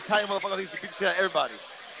every little Italian motherfucker used to beat the shit out of everybody. Do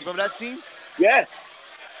you remember that scene? Yeah.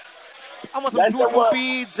 I want some juju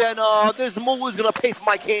beads, and this movie's gonna pay for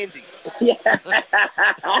my candy. Yeah.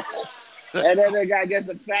 And then the guy gets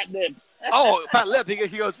a fat lip. Oh, fat lip. He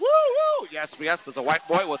goes, woo, woo. Yes, there's a white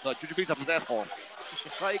boy with juju beads up his asshole.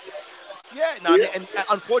 It's like, I mean, and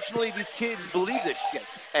unfortunately, these kids believe this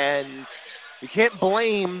shit. And you can't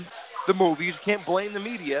blame the movies. You can't blame the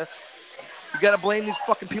media. You gotta blame these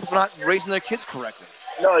fucking people for not raising their kids correctly.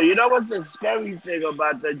 No, you know what's the scary thing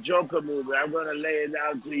about the Joker movie? I'm going to lay it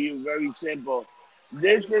out to you very simple.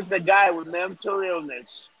 This is a guy with mental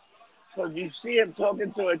illness. Because you see him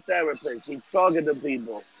talking to a therapist. He's talking to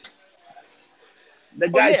people. The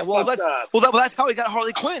guy's fucked up. Well, that's how he got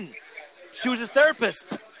Harley Quinn. She was his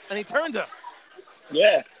therapist, and he turned her.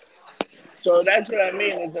 Yeah. So that's what I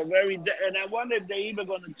mean. It's a very and I wonder if they're even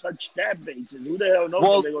going to touch that basis. Who the hell knows?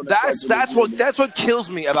 Well, that's what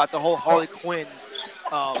kills me about the whole Harley Quinn.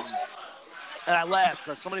 And I laughed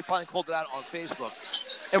because somebody finally called it out on Facebook.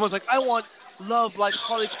 Everyone's like, I want love like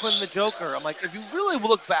Harley Quinn the Joker. I'm like, if you really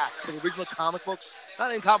look back to the original comic books,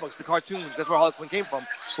 not in comic books, the cartoons, that's where Harley Quinn came from,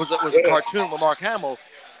 was the cartoon with Mark Hamill.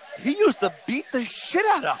 He used to beat the shit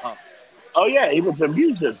out of her. Oh, yeah, he was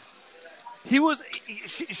abusive.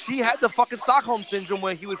 She had the fucking Stockholm Syndrome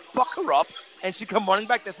where he would fuck her up and she'd come running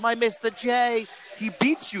back. That's my Mr. J. He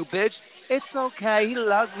beats you, bitch. It's okay. He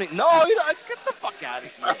loves me. No, you don't. Get the fuck out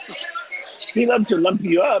of here. He loves to lump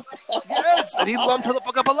you up. Yes, and he lumped her the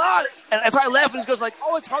fuck up a lot. And that's why I laugh, and he goes like,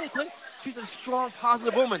 "Oh, it's Harley Quinn. She's a strong,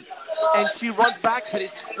 positive woman." And she runs back to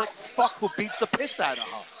this like fuck who beats the piss out of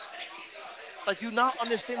her. Like, do you not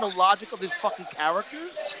understand the logic of these fucking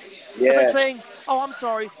characters? Yeah. It's like saying, "Oh, I'm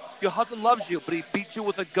sorry, your husband loves you, but he beats you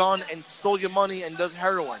with a gun and stole your money and does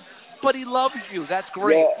heroin. But he loves you. That's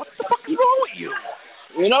great. Yeah. What the fuck is wrong with you?"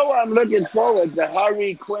 You know what I'm looking forward? The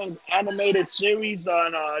Harley Quinn animated series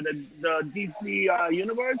on the DC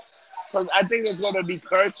universe. Because I think it's going to be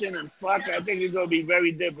cursing and fuck. I think it's going to be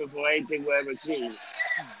very different from anything we've ever seen.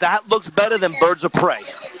 That looks better than Birds of Prey.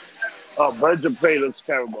 Oh, Birds of Prey looks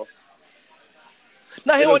terrible.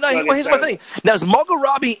 Now, here's my thing. Now, is Margot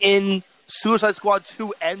Robbie in Suicide Squad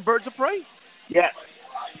 2 and Birds of Prey? Yeah.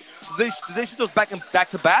 So they shoot those back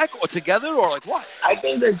to back or together or like what? I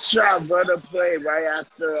think they shot Birds of Prey right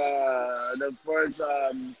after the first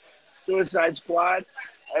Suicide Squad.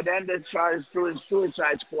 And then they shot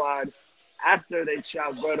Suicide Squad after they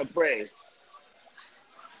shot Birds of Prey.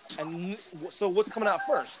 And so what's coming out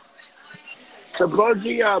first?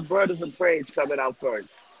 Supposedly Birds of Prey is coming out first.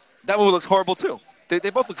 That movie looks horrible too. They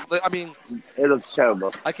both look. I mean, it looks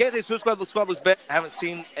terrible. I can't say Suicide Squad looks bad. I haven't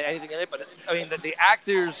seen anything in it, but I mean, the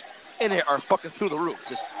actors in it are fucking through the roof.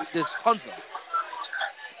 There's tons of them.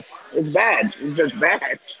 It's bad. It's just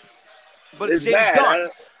bad. But it's James Gunn.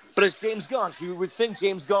 But it's James Gunn. So you would think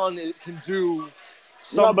James Gunn can do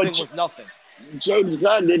something with nothing. James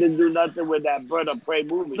Gunn didn't do nothing with that Birds of Prey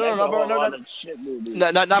movie. No. Shit movie. No,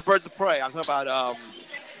 not Birds of Prey. I'm talking about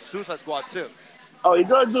Suicide Squad 2. Oh, he's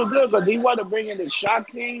going to do good because he want to bring in the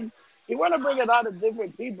Shock King. He want to bring in a lot of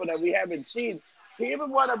different people that we haven't seen. He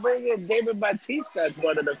even want to bring in David Bautista as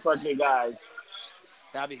one of the fucking guys.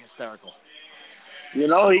 That'd be hysterical. You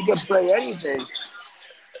know, he can play anything.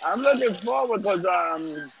 I'm looking forward because,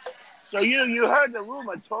 so you heard the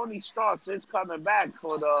rumor Tony Stark is coming back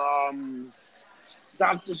for the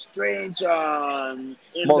Doctor Strange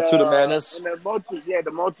Multiverse of Madness.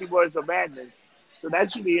 The Multiverse of Madness. So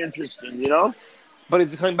that should be interesting, you know. But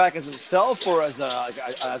is he coming back as himself or as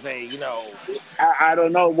a you know? I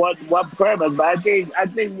don't know what premise, but I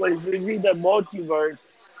think when we read the multiverse,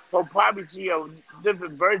 we'll probably see a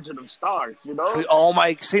different version of Stark, you know. Oh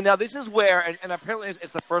my! See, now this is where, and apparently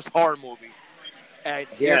it's the first horror movie. And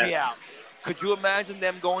hear me out. Could you imagine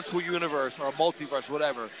them going to a universe or a multiverse,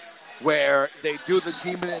 whatever, where they do the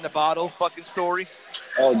demon in the bottle fucking story?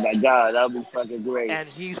 Oh my God, that would be fucking great. And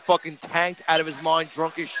he's fucking tanked out of his mind,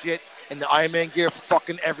 drunk as shit, and the Iron Man gear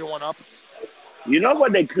fucking everyone up. You know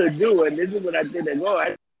what they could do, and this is what I think they go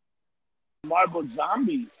at. Marvel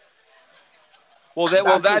Zombies. Well,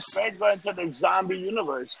 that's going to the zombie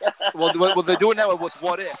universe. well, they're doing that with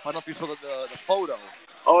What If. I don't know if you saw the photo.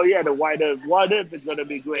 Oh yeah, the What If is going to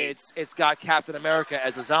be great. It's got Captain America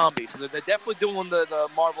as a zombie, so they're definitely doing the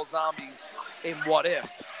Marvel Zombies in What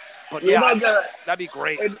If. But that'd be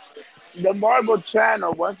great. The Marvel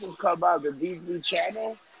channel, once it's come out, the DC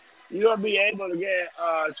channel, you're going to be able to get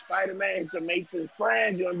Spider-Man to make his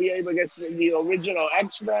friends. You're going to be able to get the original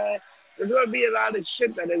X-Men. There's going to be a lot of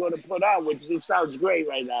shit that they're going to put out, which sounds great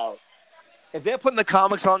right now. If they're putting the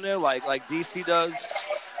comics on there like DC does...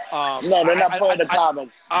 no, they're not putting the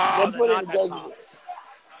comics. They're putting comics.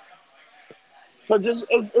 Because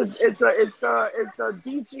it's the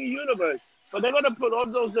DC universe. But they're going to put all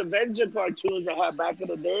those Avenger cartoons they had back in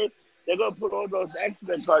the day. They're going to put all those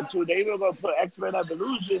X-Men cartoons. They're even going to put X-Men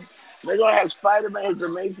Evolution. They're going to have Spider-Man as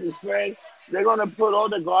Amazing Friend. They're going to put all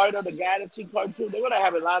the Guardians of the Galaxy cartoons. They're going to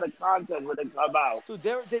have a lot of content when they come out. Dude,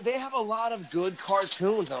 they have a lot of good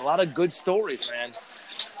cartoons and a lot of good stories, man.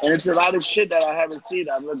 And it's a lot of shit that I haven't seen.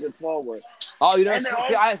 I'm looking forward. Oh, you know,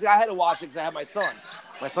 I had to watch it because I have my son.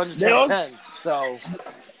 My son just turned 10, so...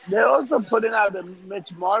 They're also putting out the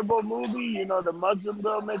Ms. Marvel movie, you know, the Muslim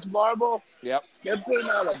girl Ms. Marvel. Yep. They're putting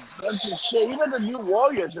out a bunch of shit. Even the New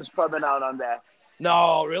Warriors is coming out on that.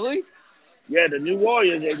 No, really? Yeah, the New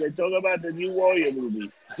Warriors. They talk about the New Warrior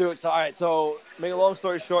movie. Dude, so, all right, so make a long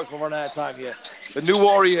story short, we're running out of time here. The New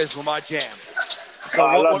Warriors were my jam. So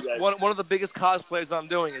one of the biggest cosplays I'm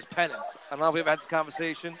doing is Penance. I don't know if we've had this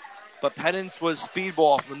conversation, but Penance was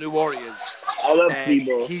Speedball from the New Warriors. I love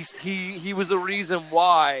Speedball. He was the reason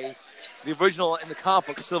why the original in the comic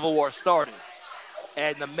book Civil War started.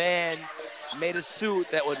 And the man made a suit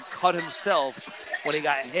that would cut himself when he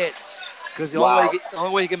got hit. Because the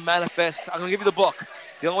only way he can manifest, I'm going to give you the book.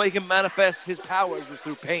 The only way he can manifest his powers was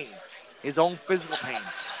through pain, his own physical pain.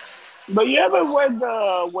 But you ever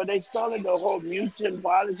when they started the whole mutant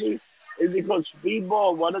policy, is because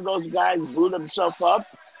Speedball, one of those guys, blew himself up?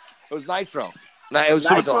 It was Nitro. Nah, it was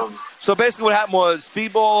Super Villain. So basically what happened was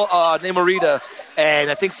Speedball, Namorita,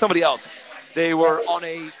 and I think somebody else, they were on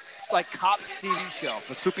a cops TV show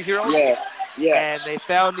for superheroes. Yeah. And they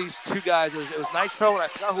found these two guys. It was Nitro, and I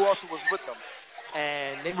forgot who else was with them.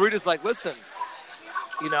 And Namorita's like, listen,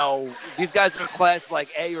 these guys are class like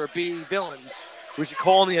A or B villains. We should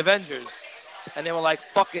call in the Avengers. And they were like,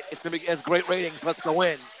 fuck it. It's going to be as great ratings. Let's go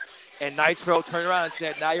in. And Nitro turned around and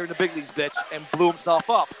said, now you're in the big leagues, bitch, and blew himself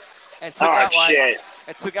up. And took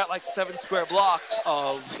out like 7 square blocks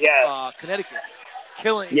of Connecticut,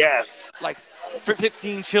 killing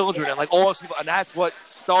 15 children and all those people. And that's what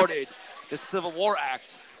started the Civil War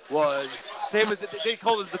Act. Was same as they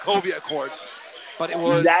called it the Sokovia Accords, but it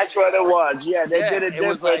was. That's what it was. Yeah, they did it. It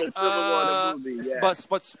was like the Civil War the movie. Yeah. But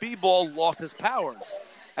Speedball lost his powers,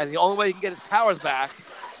 and the only way he can get his powers back,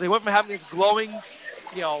 so he went from having this glowing,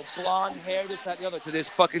 blonde hair, this, that, and the other, to this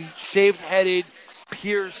fucking shaved-headed,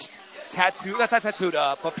 pierced.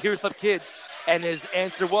 But pierced up kid. And his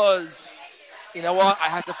answer was, you know what? I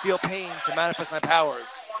have to feel pain to manifest my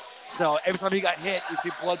powers. So every time he got hit, you see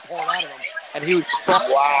blood pouring out of him. And he would fuck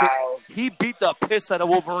shit. He beat the piss out of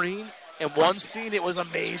Wolverine in one scene. It was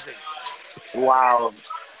amazing. Wow.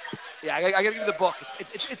 Yeah, I gotta give you the book.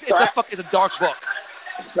 It's a dark book.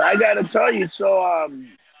 So I gotta tell you,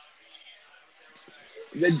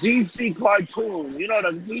 the DC cartoon, the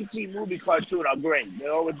DC movie cartoon are great.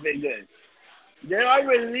 They've always been good. They are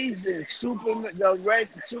releasing Superman or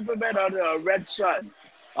the Red Sun.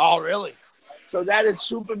 Oh, really? So that is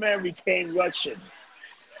Superman became Russian.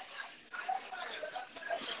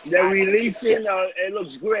 They're releasing, it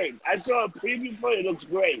looks great. I saw a preview for it, it looks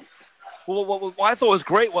great. Well, what I thought was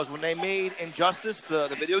great was when they made Injustice,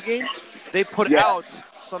 the video game, they put out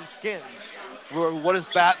some skins. What is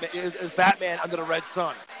Batman? Is Batman under the red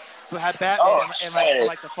sun? So it had Batman and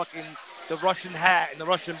like the Russian hat and the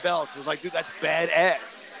Russian belts. It was like, dude, that's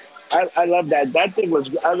badass. I love that. That thing was.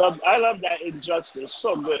 I love that Injustice.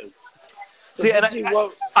 So good. See, and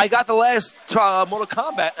I got the last Mortal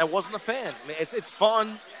Kombat. I wasn't a fan. I mean, it's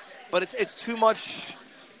fun, but it's too much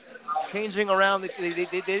changing around. They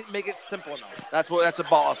didn't make it simple enough. That's what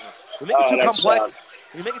bothers me. We make it too complex.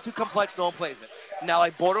 When you make it too complex, no one plays it. Now,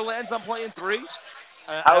 like Borderlands, I'm playing 3.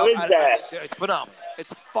 How is that? It's phenomenal.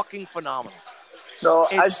 It's fucking phenomenal. So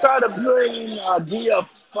I started playing Gear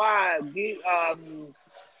 5,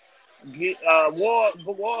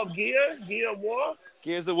 War of Gear, Gear of War.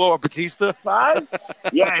 Gears of War, Batista. 5?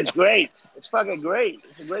 Yeah, it's great. It's fucking great.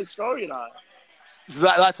 It's a great storyline. So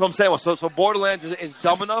that's what I'm saying. So Borderlands is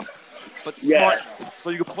dumb enough, but smart enough. So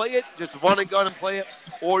you can play it, just run and gun and play it,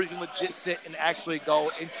 or you can legit sit and actually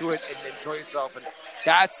go into it and enjoy yourself. And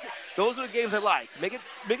those are the games I like. Make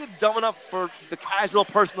it dumb enough for the casual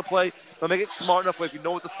person to play, but make it smart enough where if you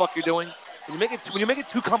know what the fuck you're doing. When you make it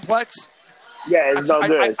too complex, it's no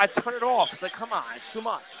good. I turn it off. It's like, come on, it's too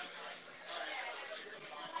much.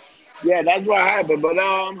 Yeah, that's what happened. But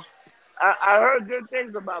I heard good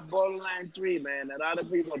things about Borderlands 3, man. A lot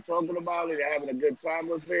of people are talking about it. They're having a good time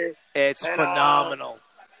with it. It's phenomenal.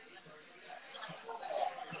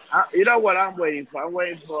 You know what I'm waiting for? I'm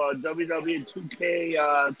waiting for WWE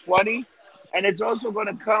 2K20. And it's also going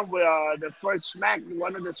to come with the first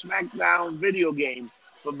one of the SmackDown video games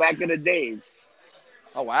from back in the days.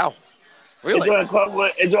 Oh, wow. Really? It's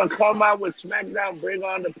going to come out with SmackDown Bring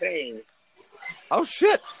On the Pain. Oh,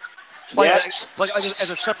 shit. Like as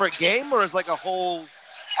a separate game or as like a whole?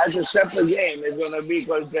 As a separate game, it's going to be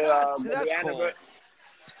because the anniversary. Cool.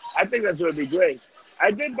 I think that's going to be great.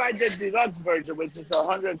 I did buy the deluxe version, which is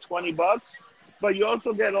 $120, but you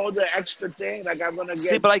also get all the extra things. Like I'm going to get.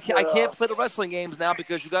 See, but I can't play the wrestling games now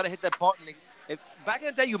because you got to hit that button. Back in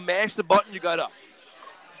the day, you mashed the button, you got up.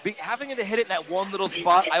 Having to hit it in that one little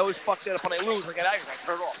spot, I always fuck that up when I lose. I get out, I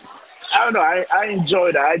turn it off. I don't know. I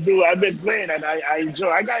enjoy that. I do. I've been playing and I enjoy.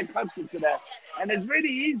 I got accustomed to that, and it's really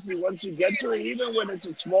easy once you get to it. Even when it's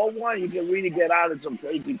a small one, you can really get out of some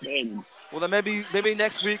crazy pain. Well, then maybe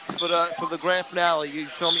next week for the grand finale, you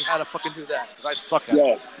show me how to fucking do that because I suck at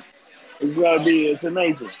it. It's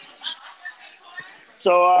amazing.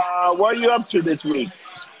 So, what are you up to this week?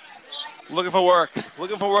 Looking for work.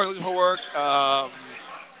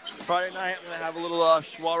 Friday night, I'm going to have a little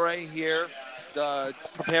soiree here,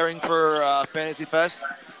 preparing for Fantasy Fest.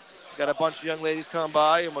 Got a bunch of young ladies coming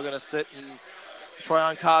by, and we're going to sit and try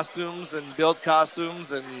on costumes and build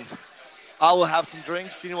costumes, and I will have some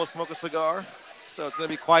drinks. Gina will smoke a cigar, so it's going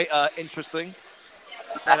to be quite interesting.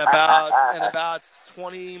 In about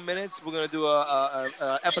 20 minutes, we're going to do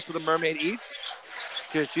a episode of Mermaid Eats,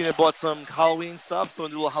 because Gina bought some Halloween stuff, so we're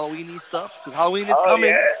going to do a little Halloween-y stuff, because Halloween is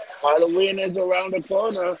coming. Yeah. Halloween is around the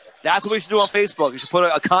corner. That's what we should do on Facebook. You should put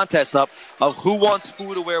a contest up of who wants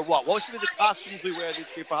who to wear what. What should be the costumes we wear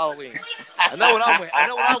this year for Halloween? I know what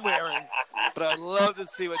I'm wearing, but I'd love to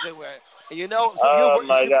see what you're wearing. And you know, so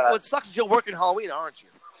what sucks is you're working Halloween, aren't you?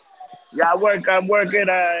 Yeah, I'm working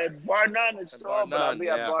at Bar None in store, but I'll be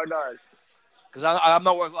at Bar None. Because I'm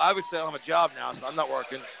not working. Obviously, I don't have a job now, so I'm not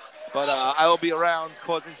working. But I will be around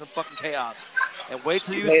causing some fucking chaos. And wait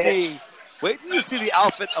till you see the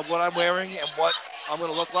outfit of what I'm wearing and what I'm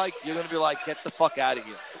going to look like. You're going to be like, get the fuck out of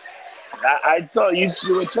here. I told you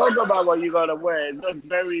were talking about what you're going to wear. It looks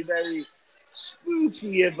very, very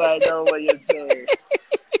spooky if I know what you're saying.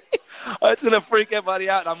 It's going to freak everybody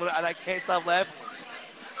out, and I can't stop laughing.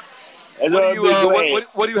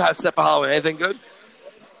 What do you have set for Halloween? Anything good?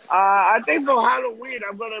 I think for Halloween,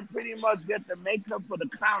 I'm going to pretty much get the makeup for the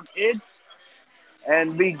clown It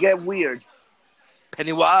and get weird.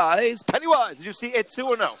 Pennywise. Did you see It too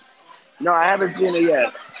or no? No, I haven't seen it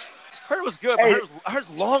yet. I heard it was good, but I heard it was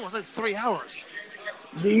long. It was like 3 hours.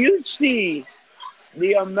 Do you see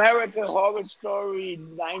the American Horror Story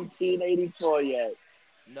 1984 yet?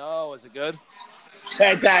 No, is it good?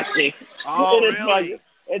 Fantastic. Oh, really?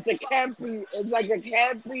 It's like a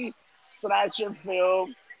campy slasher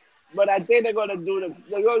film, but I think they're gonna do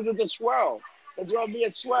the swirl. There's gonna be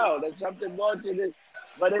a swirl. There's something more to this,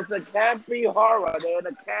 but it's a campy horror. They're in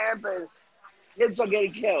a camp and kids are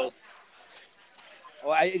getting killed.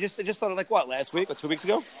 Well, it just started like what, last week or 2 weeks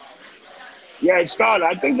ago? Yeah, it started.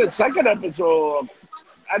 I think the second episode.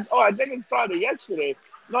 I think it started yesterday.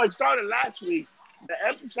 No, it started last week.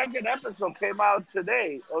 The second episode came out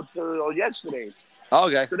today or yesterday. Oh,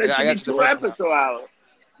 okay. So there should be 2 episodes out.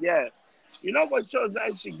 Yeah. You know what show's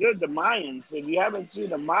actually good? The Mayans. If you haven't seen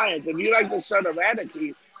The Mayans, if you like The Son of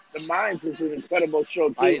Anarchy, The Mayans is an incredible show,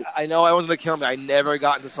 too. I know I wanted to kill me. I never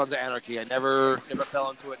got into Sons of Anarchy. I never fell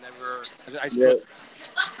into it. I just couldn't.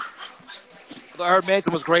 Although I heard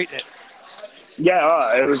Manson was great in it.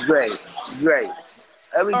 Yeah, it was great. Great.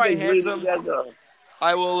 All right, handsome.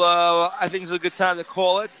 I will. I think it's a good time to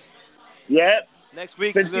call it. Yep. Next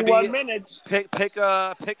week 51 minutes. Pick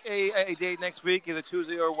a date next week, either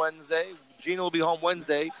Tuesday or Wednesday. Gina will be home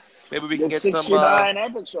Wednesday. Maybe we can get some.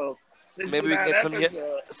 Episodes. Maybe we can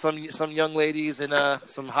get some young ladies in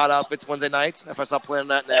some hot outfits Wednesday nights. If I stop playing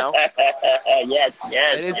that now. Yes.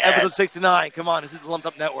 It is episode 69. Come on, this is the Lumped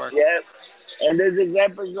Up Network. Yep. And this is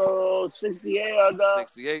episode 68 of the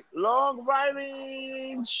 68 long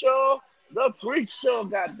running show, The Freak Show.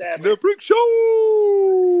 Goddamn. The Freak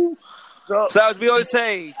Show. So as we always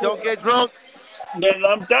say, don't get drunk. Get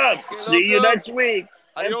lumped up. See you next week.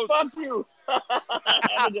 Adios. And fuck you.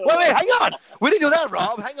 Wait, hang on. We didn't do that,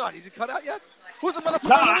 Rob. Hang on. Did you cut out yet? Who's the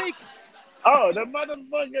motherfucker of the week? Oh, the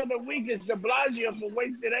motherfucker of the week is De Blasio for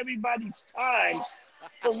wasting everybody's time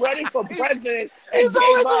for running for president and He's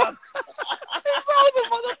gave up. He's always a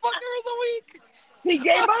motherfucker of the week. He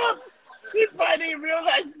gave up. He finally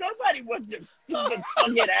realized nobody wants to do the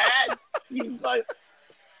fucking ad.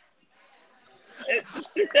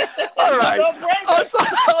 All right.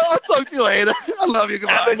 I'll talk to you later. I love you.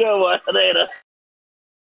 Goodbye. Have a good one. Later.